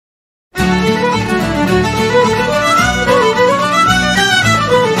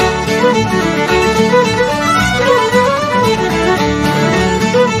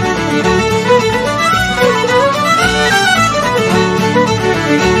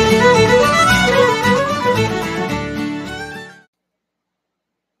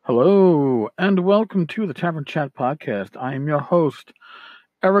and welcome to the Tavern Chat Podcast. I am your host,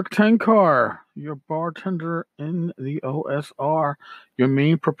 Eric Tenkar, your bartender in the OSR, your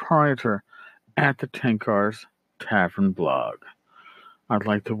main proprietor at the Tenkars Tavern blog. I'd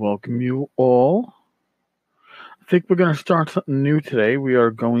like to welcome you all. I think we're going to start something new today. We are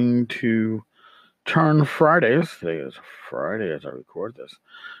going to turn Fridays. Today is Friday as I record this.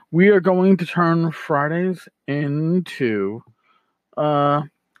 We are going to turn Fridays into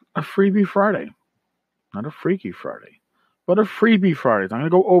a Freebie Friday. Not a Freaky Friday, but a Freebie Friday. I'm going to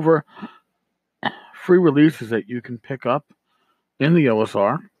go over free releases that you can pick up in the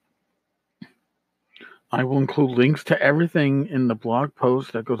OSR. I will include links to everything in the blog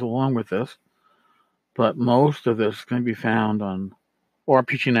post that goes along with this, but most of this is going to be found on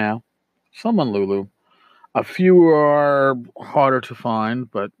RPG Now, some on Lulu. A few are harder to find,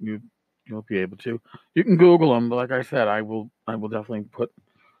 but you'll be able to. You can Google them, but like I said, I will definitely put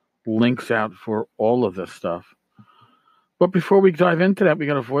links out for all of this stuff. But before we dive into that, we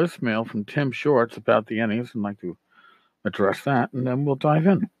got a voicemail from Tim Shorts about the Ennies. I'd like to address that, and then we'll dive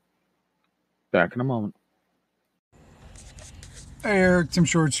in. Back in a moment. Hey Eric, Tim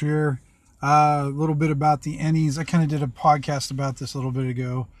Shorts here. A little bit about the Ennies. I kind of did a podcast about this a little bit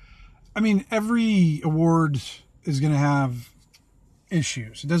ago. I mean, every award is going to have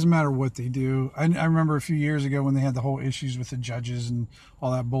issues. It doesn't matter what they do. I remember a few years ago when they had the whole issues with the judges and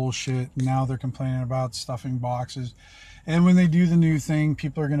all that bullshit. Now they're complaining about stuffing boxes. And when they do the new thing,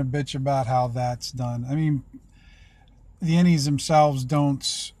 people are going to bitch about how that's done. I mean, the Ennies themselves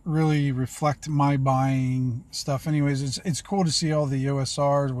don't really reflect my buying stuff. Anyways, it's cool to see all the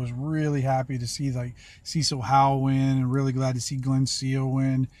OSRs. Was really happy to see like Cecil Howell win, and really glad to see Glenn Seal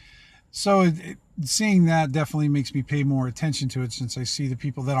win. So seeing that definitely makes me pay more attention to it, since I see the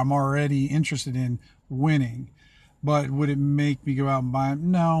people that I'm already interested in winning. But would it make me go out and buy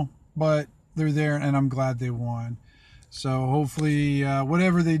them? No, but they're there, and I'm glad they won. So hopefully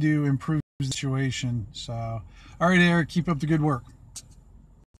whatever they do improves the situation. So, all right, Eric, keep up the good work.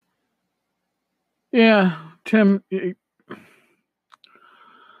 Yeah, Tim,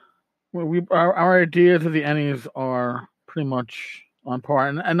 our ideas of the Ennies are pretty much on par.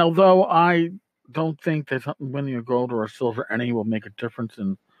 And although I don't think that winning a gold or a silver Ennie will make a difference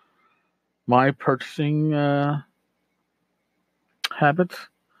in my purchasing habits,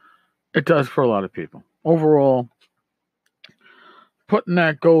 it does for a lot of people. Overall, putting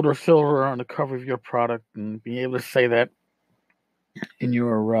that gold or silver on the cover of your product and being able to say that in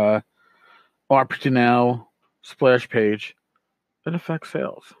your RPG Now splash page, it affects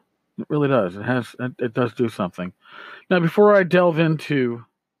sales. It really does. It does do something. Now, before I delve into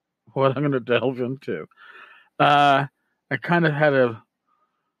what I'm going to delve into, I kind of had I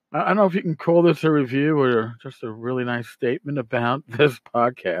don't know if you can call this a review or just a really nice statement about this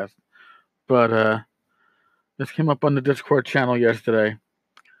podcast, but this came up on the Discord channel yesterday.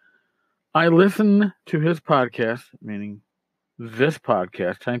 I listen to his podcast, meaning this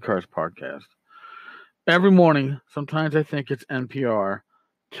podcast, Tenkars podcast, every morning. Sometimes I think it's NPR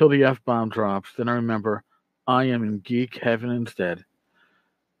till the F-bomb drops. Then I remember I am in geek heaven instead.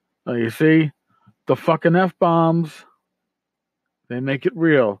 You see, the fucking F-bombs, they make it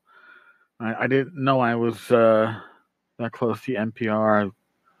real. I didn't know I was that close to NPR.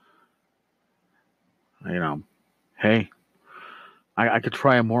 You know, hey, I could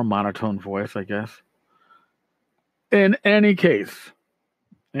try a more monotone voice, I guess. In any case,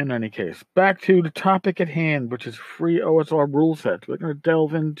 back to the topic at hand, which is free OSR Rulesets. We're going to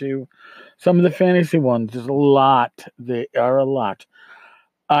delve into some of the fantasy ones. There's a lot. They are a lot.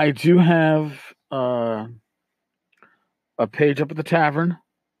 I do have a page up at the tavern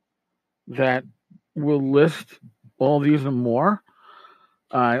that will list all these and more.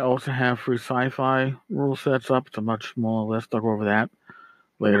 I also have free sci-fi rule sets up. It's a much smaller list. I'll go over that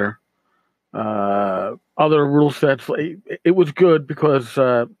later. Other rule sets. It was good because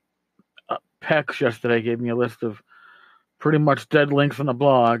Pex yesterday gave me a list of pretty much dead links on the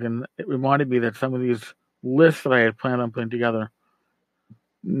blog, and it reminded me that some of these lists that I had planned on putting together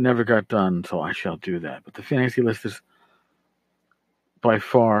never got done, so I shall do that. But the fantasy list is by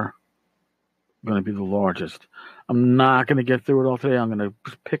far going to be the largest. I'm not going to get through it all today. I'm going to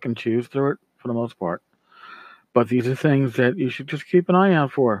just pick and choose through it for the most part. But these are things that you should just keep an eye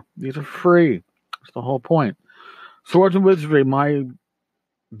out for. These are free. That's the whole point. Swords and Wizardry, my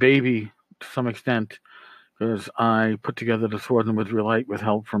baby to some extent, because I put together the Swords and Wizardry Light with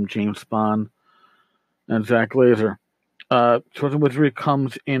help from James Spahn and Zach Glazer. Swords and Wizardry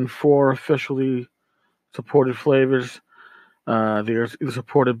comes in 4 officially supported flavors. They're either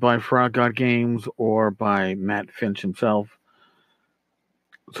supported by Frog God Games or by Matt Finch himself.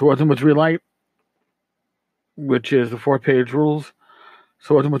 Swords and Wizardry Light which is the 4-page rules.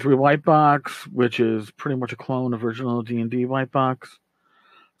 Swords and Wizardry White Box, which is pretty much a clone of original D&D White Box.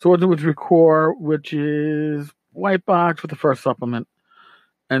 Swords and Wizardry Core, which is White Box with the first supplement.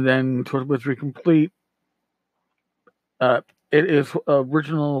 And then Swords and Wizardry Complete. It is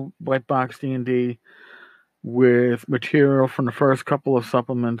original White Box D&D with material from the first couple of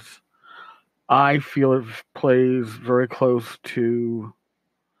supplements. I feel it plays very close to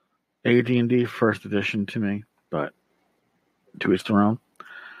AD&D first edition to me, but to each their own.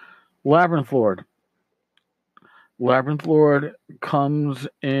 Labyrinth Lord. Labyrinth Lord comes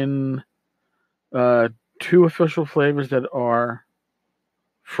in 2 official flavors that are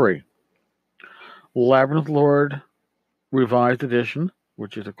free. Labyrinth Lord Revised Edition,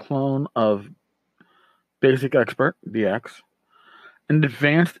 which is a clone of Basic Expert, BX, an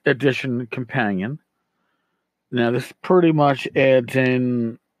Advanced Edition Companion. Now, this pretty much adds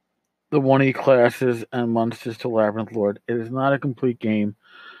in the 1E classes and monsters to Labyrinth Lord. It is not a complete game.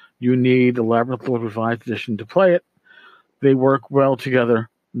 You need the Labyrinth Lord Revised Edition to play it. They work well together.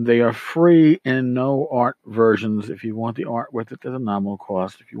 They are free in no art versions. If you want the art with it, there's a nominal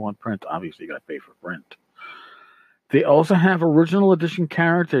cost. If you want print, obviously you got to pay for print. They also have original edition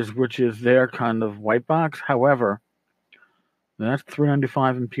characters, which is their kind of white box. However, that's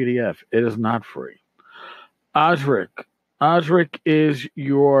 $3.95 in PDF. It is not free. Osric. Osric is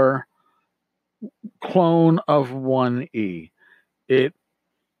your clone of 1E. It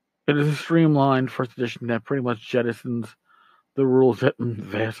is a streamlined first edition that pretty much jettisons the rules that the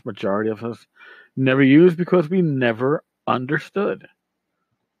vast majority of us never used because we never understood.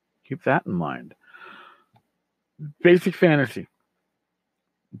 Keep that in mind. Basic Fantasy.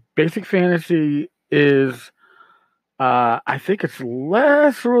 Basic Fantasy is, I think it's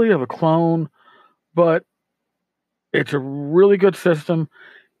less really of a clone, but it's a really good system.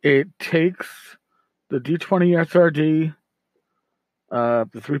 It takes the D20 SRD,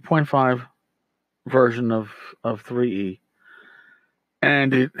 the 3.5 version of 3E,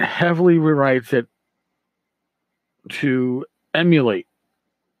 and it heavily rewrites it to emulate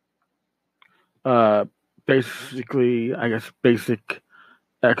basically, I guess, basic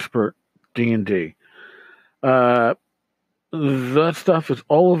expert D&D. That stuff is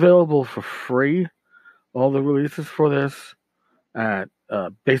all available for free. All the releases for this at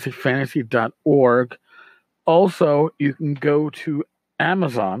basicfantasy.org. Also, you can go to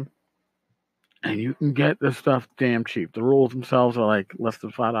Amazon and you can get this stuff damn cheap. The rules themselves are like less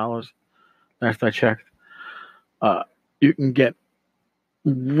than $5. Last I checked. You can get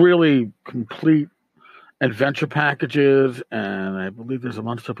really complete adventure packages, and I believe there's a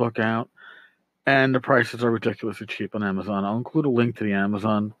monster book out. And the prices are ridiculously cheap on Amazon. I'll include a link to the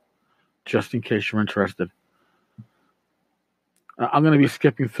Amazon just in case you're interested. I'm going to be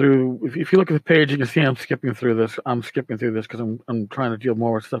skipping through. If you look at the page, you can see I'm skipping through this. I'm skipping through this because I'm trying to deal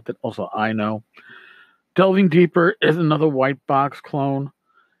more with stuff that also I know. Delving Deeper is another white box clone.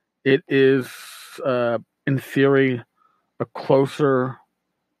 It is, in theory, a closer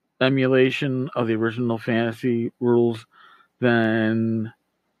emulation of the original fantasy rules than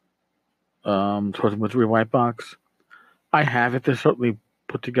Swords and Wizardry White Box. I have it. They're certainly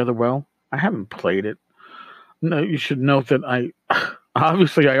put together well. I haven't played it. No, you should note that I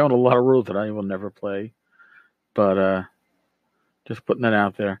own a lot of rules that I will never play, but just putting that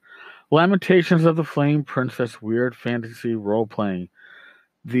out there. Lamentations of the Flame Princess Weird Fantasy Role Playing.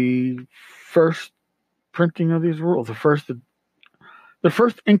 The first printing of these rules, the first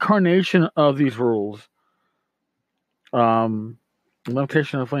incarnation of these rules,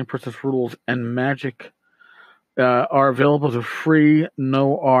 Lamentation of the Flame Princess rules and Magic are available as a free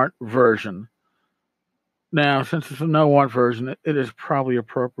no art version. Now, since it's a no art version, it is probably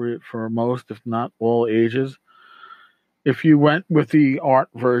appropriate for most, if not all, ages. If you went with the art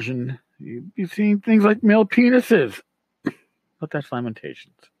version, you'd be seeing things like male penises. But that's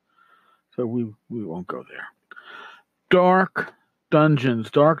Lamentations. So we won't go there. Dark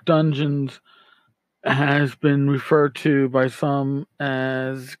Dungeons. Dark Dungeons has been referred to by some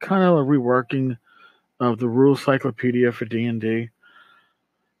as kind of a reworking of the Rule Cyclopedia for D&D.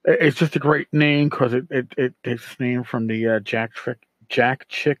 It's just a great name because it takes its name from the Jack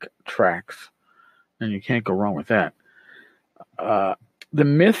Chick tracks, and you can't go wrong with that. The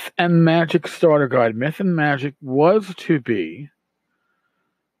Myth and Magic Starter Guide. Myth and Magic was to be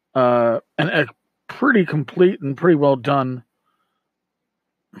a pretty complete and pretty well done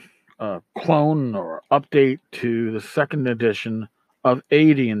clone or update to the second edition of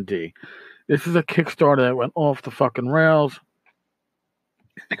AD&D. This is a Kickstarter that went off the fucking rails.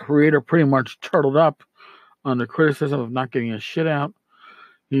 The creator pretty much turtled up under criticism of not getting his shit out.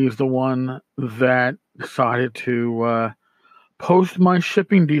 He's the one that decided to post my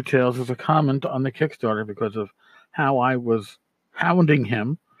shipping details as a comment on the Kickstarter because of how I was hounding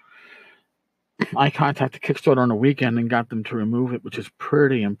him. I contacted Kickstarter on the weekend and got them to remove it, which is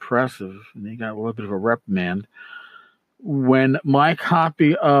pretty impressive. And they got a little bit of a reprimand. When my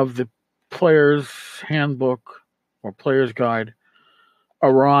copy of the player's handbook or player's guide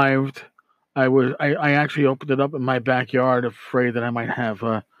arrived, I actually opened it up in my backyard, afraid that I might have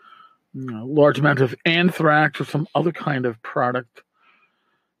a large amount of anthrax or some other kind of product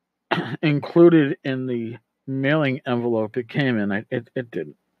included in the mailing envelope it came in. It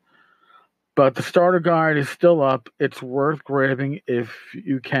didn't. But the starter guide is still up. It's worth grabbing if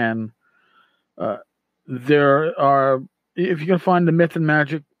you can. If you can find the Myth and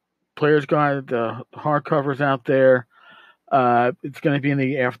Magic Player's Guide, the hardcovers out there, it's going to be in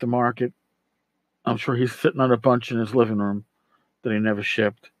the aftermarket. I'm sure he's sitting on a bunch in his living room that he never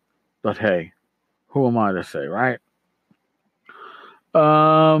shipped. But hey, who am I to say, right?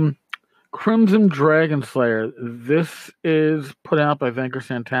 Crimson Dragon Slayer. This is put out by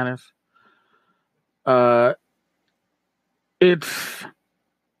tenkars-tavern.games. It's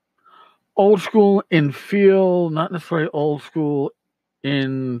old school in feel, not necessarily old school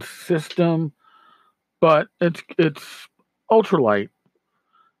in system, but it's ultralight.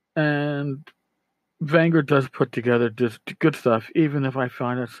 And Vanguard does put together just good stuff, even if I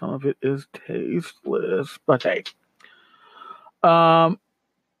find that some of it is tasteless. But hey.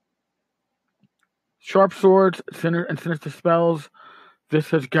 Sharp Swords and Sinister Spells.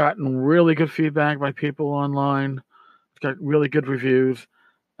 This has gotten really good feedback by people online. It's got really good reviews.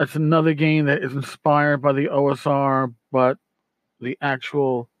 It's another game that is inspired by the OSR, but the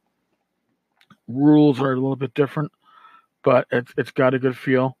actual rules are a little bit different. But it's got a good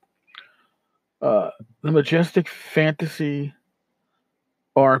feel. The Majestic Fantasy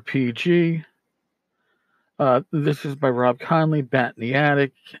RPG. This is by Rob Conley, Bat in the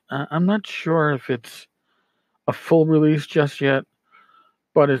Attic. I'm not sure if it's a full release just yet,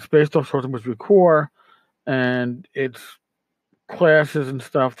 but it's based off Swords and Wizardry core, and it's classes and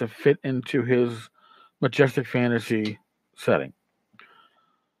stuff that fit into his Majestic Fantasy setting.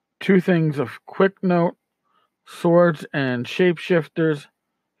 Two things of quick note: swords and shapeshifters,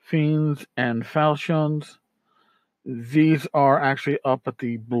 fiends and falchions. These are actually up at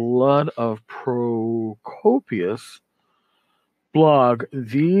the Blood of Procopius blog.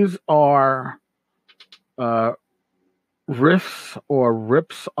 These are riffs or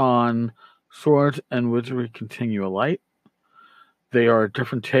rips on Swords and Wizardry Continua Light. They are a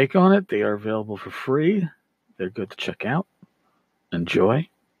different take on it. They are available for free. They're good to check out. Enjoy.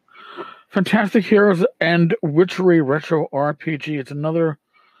 Fantastic Heroes and Witchery Retro RPG. It's another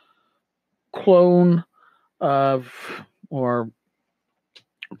clone of, or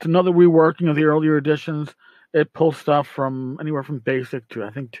it's another reworking of the earlier editions. It pulls stuff from anywhere from basic to,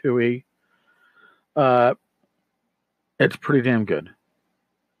 I think, 2E. It's pretty damn good.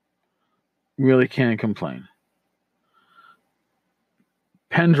 Really can't complain.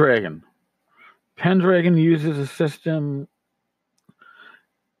 Pendragon. Pendragon uses a system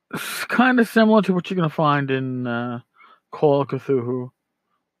kind of similar to what you're going to find in Call of Cthulhu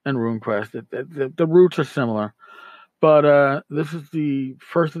and RuneQuest. The roots are similar. But this is the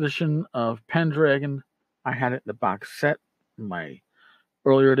first edition of Pendragon. I had it in the box set in my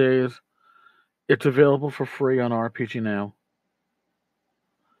earlier days. It's available for free on RPG Now.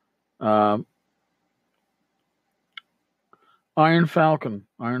 Iron Falcon.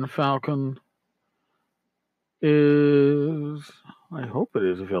 Iron Falcon is, I hope it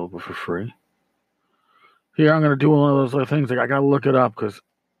is available for free. Here, I'm going to do one of those little things. I got to look it up because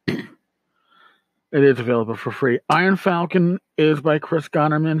it is available for free. Iron Falcon is by Chris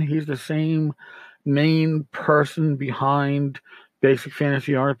Gonnerman. He's the same main person behind Basic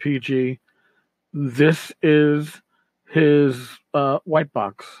Fantasy RPG. This is his white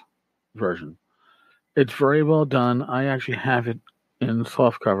box version. It's very well done. I actually have it in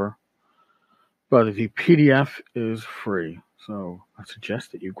softcover, but the PDF is free. So I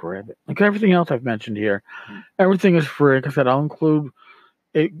suggest that you grab it. Like everything else I've mentioned here, everything is free. Like I said, I'll include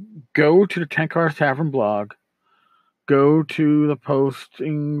it. Go to the Tenkars Tavern blog. Go to the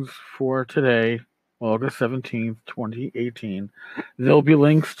postings for today, August 17th, 2018. There'll be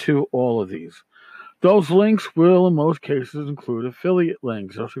links to all of these. Those links will, in most cases, include affiliate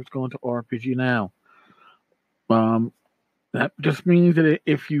links. Those are going to RPG Now. That just means that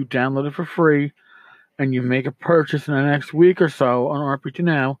if you download it for free and you make a purchase in the next week or so on RPG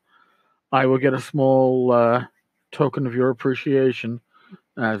Now, I will get a small token of your appreciation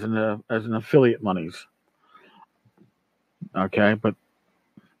as an affiliate monies. Okay, but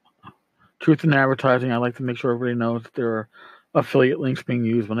truth in advertising. I like to make sure everybody knows that there are affiliate links being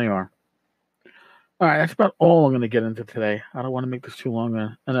used when they are. All right, that's about all I'm going to get into today. I don't want to make this too long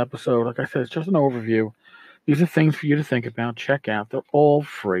an episode. Like I said, it's just an overview. These are things for you to think about, check out. They're all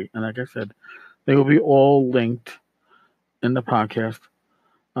free. And like I said, they will be all linked in the podcast.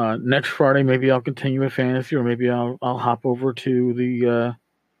 Next Friday, maybe I'll continue with fantasy, or maybe I'll hop over to the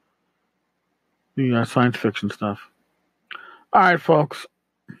science fiction stuff. All right, folks.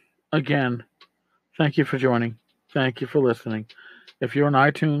 Again, thank you for joining. Thank you for listening. If you're on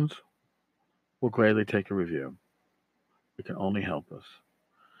iTunes, we'll gladly take a review. It can only help us.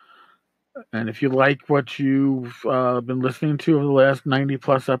 And if you like what you've been listening to over the last 90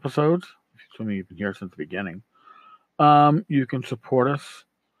 plus episodes, assuming you've been here since the beginning, you can support us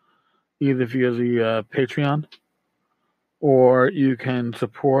either via the Patreon, or you can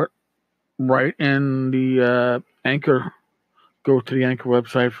support right in the Anchor. Go to the Anchor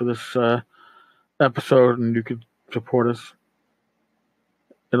website for this episode, and you can support us.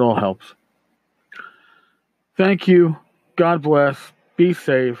 It all helps. Thank you. God bless. Be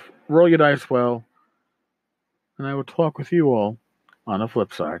safe. Roll your dice well. And I will talk with you all on the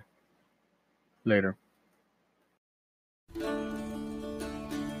flip side. Later.